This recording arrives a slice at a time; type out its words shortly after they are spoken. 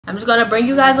I'm just gonna bring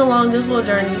you guys along this little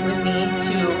journey with me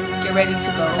to get ready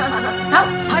to go out.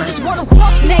 I just wanna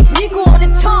walk that nigga on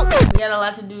the tongue. We got a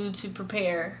lot to do to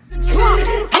prepare. Ask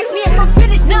me if I'm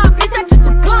finished now, bitch. I just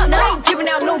begun. I ain't giving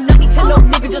out no money to no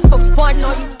nigga just for fun.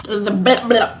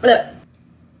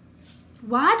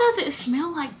 Why does it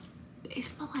smell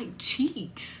like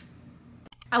cheeks?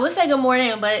 I would say good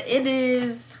morning, but it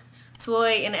is 2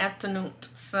 in the afternoon.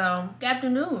 So, good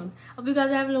afternoon. Hope you guys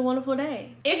are having a wonderful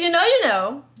day. If you know, you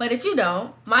know. But if you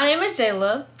don't, my name is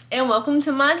Jayla, and welcome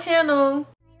to my channel.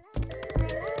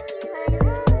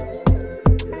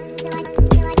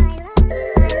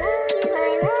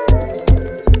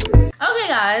 Okay,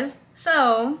 guys.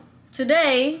 So,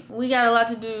 today, we got a lot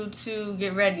to do to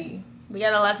get ready. We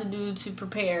got a lot to do to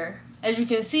prepare. As you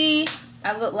can see,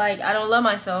 I look like I don't love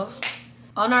myself.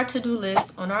 On our to-do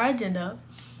list, on our agenda,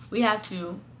 we have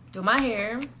to do my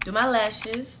hair, do my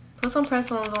lashes, put some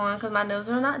press-ons on because my nails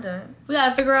are not done. We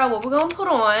gotta figure out what we're gonna put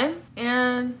on,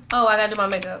 and oh, I gotta do my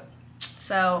makeup.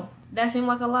 So that seemed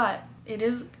like a lot. It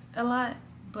is a lot,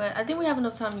 but I think we have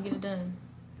enough time to get it done.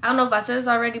 I don't know if I said this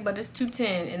already, but it's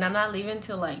 2:10 and I'm not leaving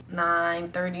till like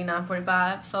 9:30,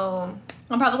 9:45. So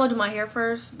I'm probably gonna do my hair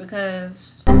first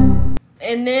and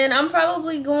then I'm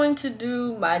probably going to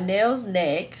do my nails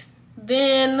next,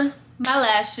 then my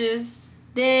lashes,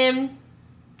 then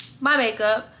my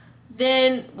makeup,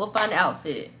 then we'll find the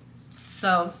outfit.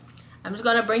 So I'm just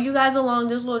gonna bring you guys along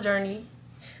this little journey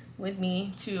with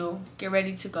me to get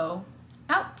ready to go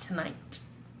out tonight.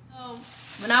 So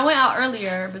when I went out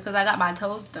earlier, because I got my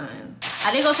toes done,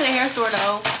 I didn't go to the hair store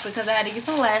though, because I had to get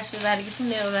some lashes, I had to get some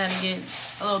nails, I had to get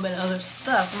a little bit of other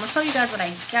stuff. I'm gonna show you guys what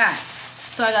I got.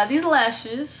 So I got these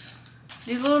lashes,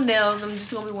 these little nails I'm just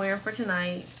gonna be wearing for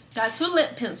tonight. Got 2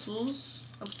 lip pencils,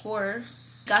 of course.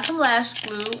 Got some lash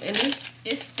glue, and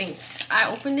it stinks.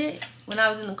 I opened it when I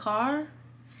was in the car,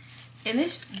 and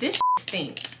this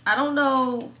stink. I don't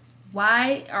know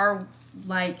why, or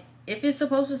like if it's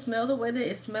supposed to smell the way that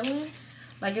it's smelling,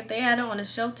 like if they had it on the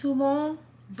shelf too long.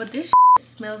 But this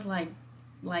smells like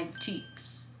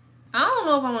cheeks. I don't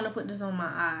know if I want to put this on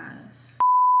my eyes.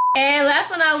 And last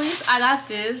but not least, I got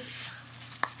this.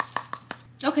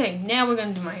 Okay, now we're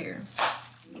gonna do my hair.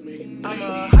 I'm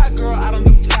a hot girl, I don't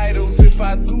do titles. If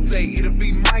I do play, it'll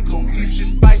be Michael. Keep shit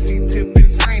spicy,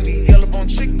 tipping tiny. Yellow bone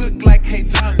chick look like Hey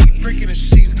Donnie. Freaking the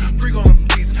sheets, freak on the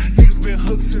beats. Niggas been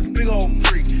hooked since big old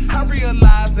freak. I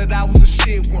realized that I was a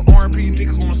shit when R&B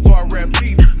niggas wanna start rap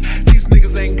beating. These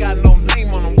niggas ain't got no name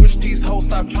on them. Wish these hoes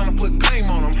stop trying to put claim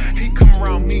on them. He come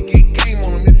around me, get game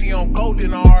on him. If he don't go,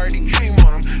 then I already came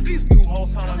on him. These new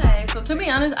hoes sound like. Okay, so to be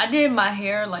honest, I did my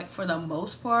hair like for the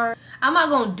most part. I'm not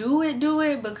gonna do it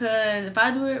because if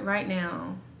I do it right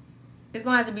now, it's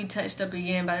gonna have to be touched up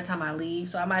again by the time I leave.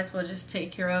 So I might as well just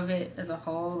take care of it as a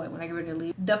whole, like when I get ready to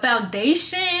leave. The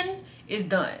foundation is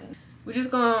done. We're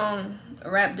just gonna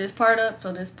wrap this part up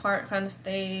so this part kind of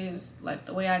stays like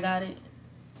the way I got it.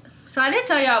 So I did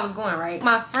tell y'all I was going, right?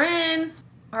 My friend,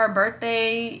 her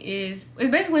birthday it's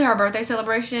basically her birthday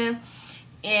celebration,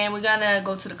 and we're gonna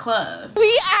go to the club.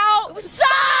 We outside.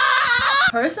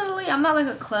 Personally, I'm not like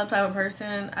a club type of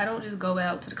person. I don't just go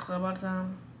out to the club all the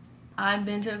time. I've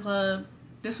been to the club.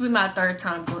 This will be my 3rd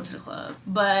time going to the club.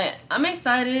 But I'm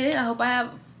excited. I hope I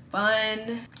have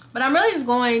fun. But I'm really just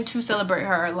going to celebrate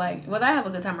her. Like, whether I have a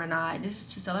good time or not, this is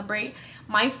to celebrate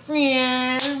my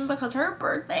friend because her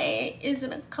birthday is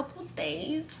in a couple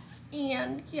days.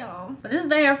 And yeah. But this is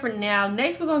the hair for now.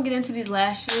 Next, we're going to get into these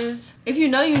lashes. If you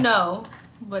know, you know.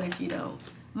 But if you don't.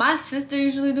 My sister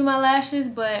usually do my lashes,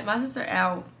 but my sister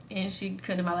out and she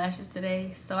couldn't do my lashes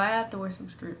today, so I have to wear some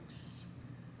strips.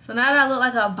 So now that I look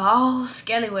like a bald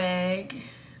scallywag,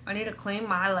 I need to clean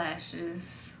my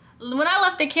lashes. When I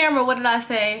left the camera, what did I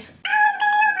say?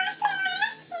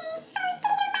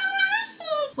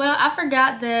 Well, I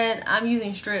forgot that I'm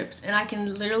using strips and I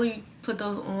can literally put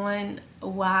those on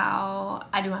while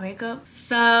I do my makeup.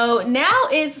 So now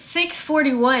it's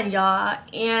 6:41, y'all,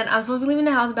 and I'm supposed to be leaving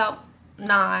the house about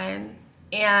 9,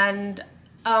 and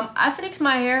I fixed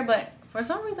my hair, but for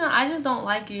some reason I just don't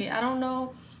like it. I don't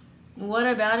know what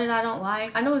about it I don't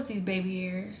like. I know it's these baby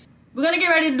hairs. We're gonna get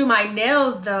ready to do my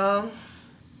nails though.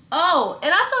 Oh,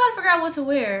 and I still gotta figure out what to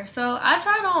wear. So I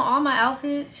tried on all my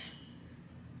outfits,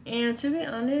 and to be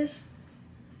honest,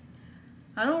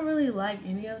 I don't really like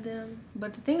any of them.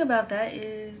 But the thing about that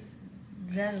is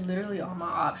that's literally all my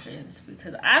options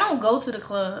because I don't go to the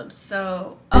club.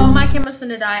 So, oh, my camera's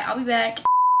finna die. I'll be back.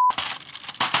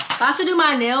 About to do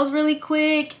my nails really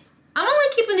quick. I'm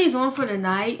only keeping these on for the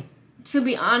night. To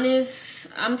be honest,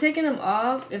 I'm taking them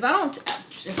off. If I don't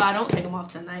take them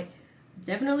off tonight,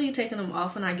 definitely taking them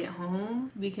off when I get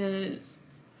home because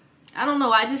I don't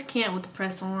know. I just can't with the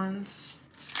press-ons.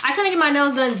 I couldn't get my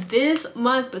nails done this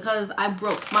month because I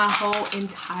broke my whole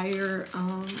entire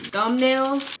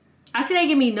thumbnail. I see they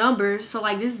give me numbers, so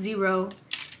like this is 0.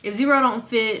 If 0 don't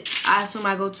fit, I assume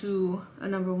I go to a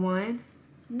number 1.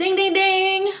 Ding, ding,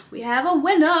 ding. We have a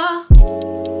winner.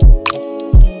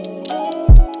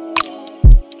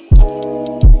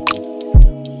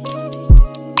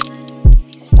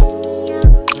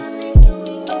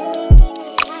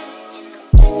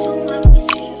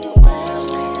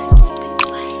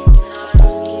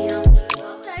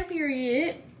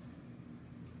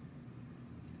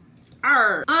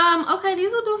 Okay,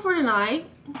 these will do for tonight.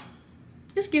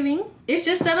 It's giving. It's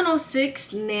just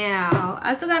 7:06 now.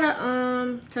 I still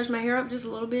gotta touch my hair up just a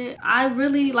little bit. I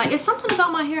really like, it's something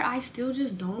about my hair I still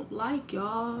just don't like,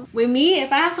 y'all. With me,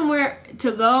 if I have somewhere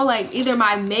to go, like either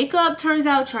my makeup turns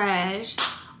out trash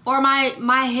or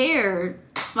my hair,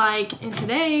 like, and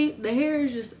today the hair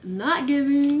is just not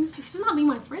giving. It's just not being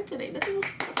my friend today.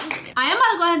 I am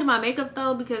about to go ahead and do my makeup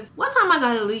though, because what time I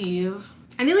gotta leave?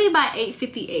 I need to leave by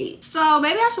 8:58. So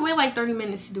maybe I should wait like 30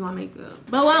 minutes to do my makeup.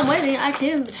 But while I'm waiting, I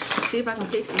can see if I can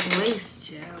fix this lace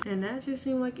gel. And that just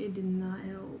seemed like it did not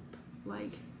help.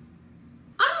 Like,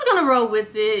 I'm just gonna roll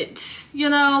with it. You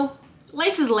know,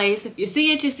 lace is lace. If you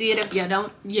see it, you see it. If you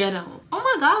don't, you don't. Oh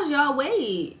my gosh, y'all,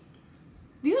 wait.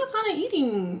 These are kind of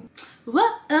eating.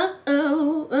 What?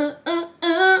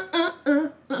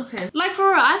 Okay. Like for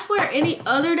real, I swear any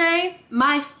other day,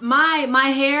 my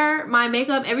hair, my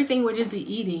makeup, everything would just be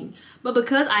eating. But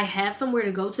because I have somewhere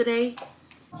to go today.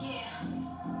 Yeah.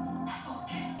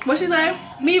 What she say?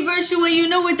 Me versus you, and you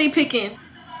know what they picking.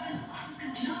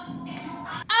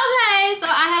 Okay, so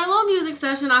I had a little music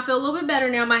session. I feel a little bit better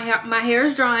now. My hair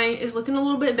is drying. It's looking a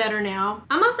little bit better now.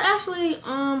 I'm about to actually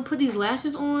put these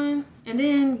lashes on and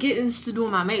then get into doing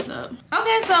my makeup.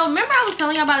 Okay, so remember I was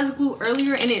telling y'all about this glue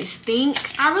earlier and it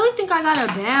stinks? I really think I got a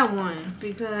bad one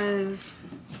because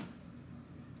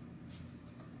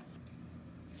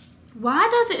why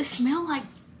does it smell like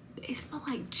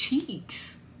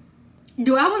cheeks?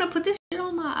 Do I want to put this shit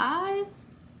on my eyes?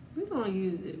 We're gonna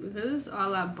use it because it's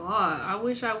all I bought. I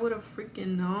wish I would have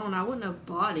freaking known. I wouldn't have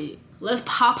bought it. Let's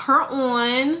pop her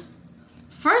on.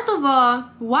 First of all,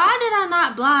 why did I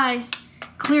not buy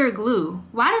clear glue?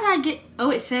 Why did I get,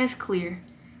 oh, it says clear.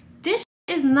 This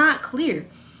is not clear.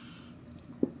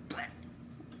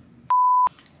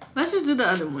 Let's just do the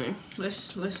other one.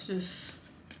 Let's just,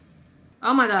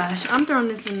 oh my gosh, I'm throwing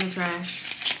this in the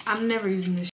trash. I'm never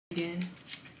using this again.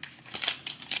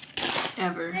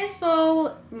 Ever. Okay,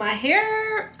 so my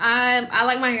hair, I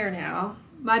like my hair now.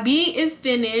 My beat is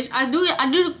finished. I do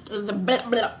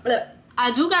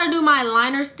gotta do my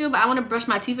liner still, but I want to brush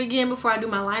my teeth again before I do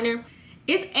my liner.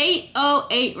 It's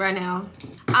 8:08 right now.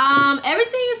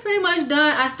 Everything is pretty much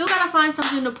done. I still gotta find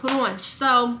something to put on,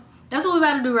 so that's what we're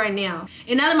about to do right now.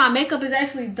 And now that my makeup is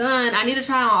actually done, I need to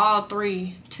try on all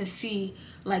 3 to see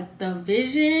like the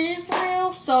vision for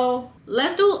real. So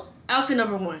let's do outfit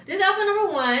number 1. This outfit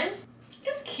number 1.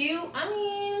 It's cute. I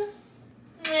mean,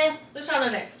 yeah, let's try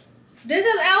the next. This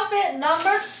is outfit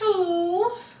number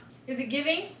 2. Is it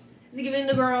giving? Is it giving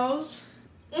the girls?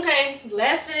 Okay,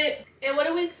 last fit. And what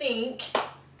do we think?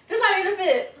 This might be the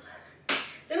fit.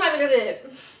 This might be the fit.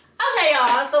 Okay,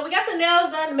 y'all. So we got the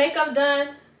nails done, the makeup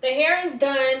done, the hair is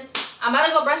done. I'm about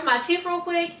to go brush my teeth real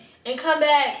quick and come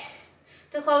back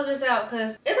to close this out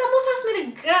because it's almost time for me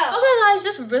to go. Okay guys,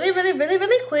 just really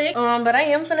quick. But I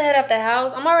am finna head out the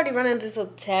house. I'm already running just a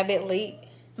tad bit late.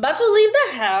 About to leave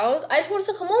the house. I just wanted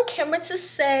to come on camera to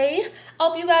say I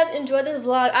hope you guys enjoyed this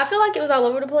vlog. I feel like it was all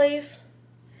over the place,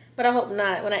 but I hope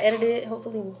not. When I edit it,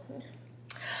 hopefully.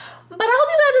 But I hope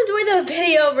you guys enjoyed the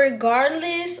video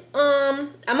regardless. I'm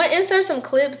gonna insert some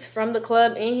clips from the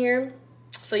club in here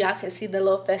so y'all can see the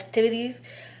little festivities.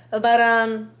 But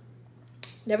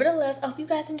nevertheless, I hope you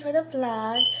guys enjoy the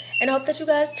vlog, and I hope that you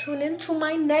guys tune in to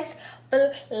my next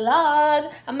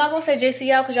vlog. I'm not gonna say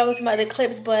JCL because y'all gonna see my other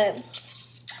clips, but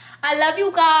I love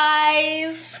you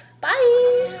guys. Bye.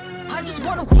 I just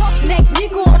wanna walk neck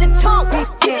nigga on the tongue.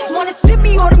 You just wanna send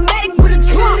me automatic.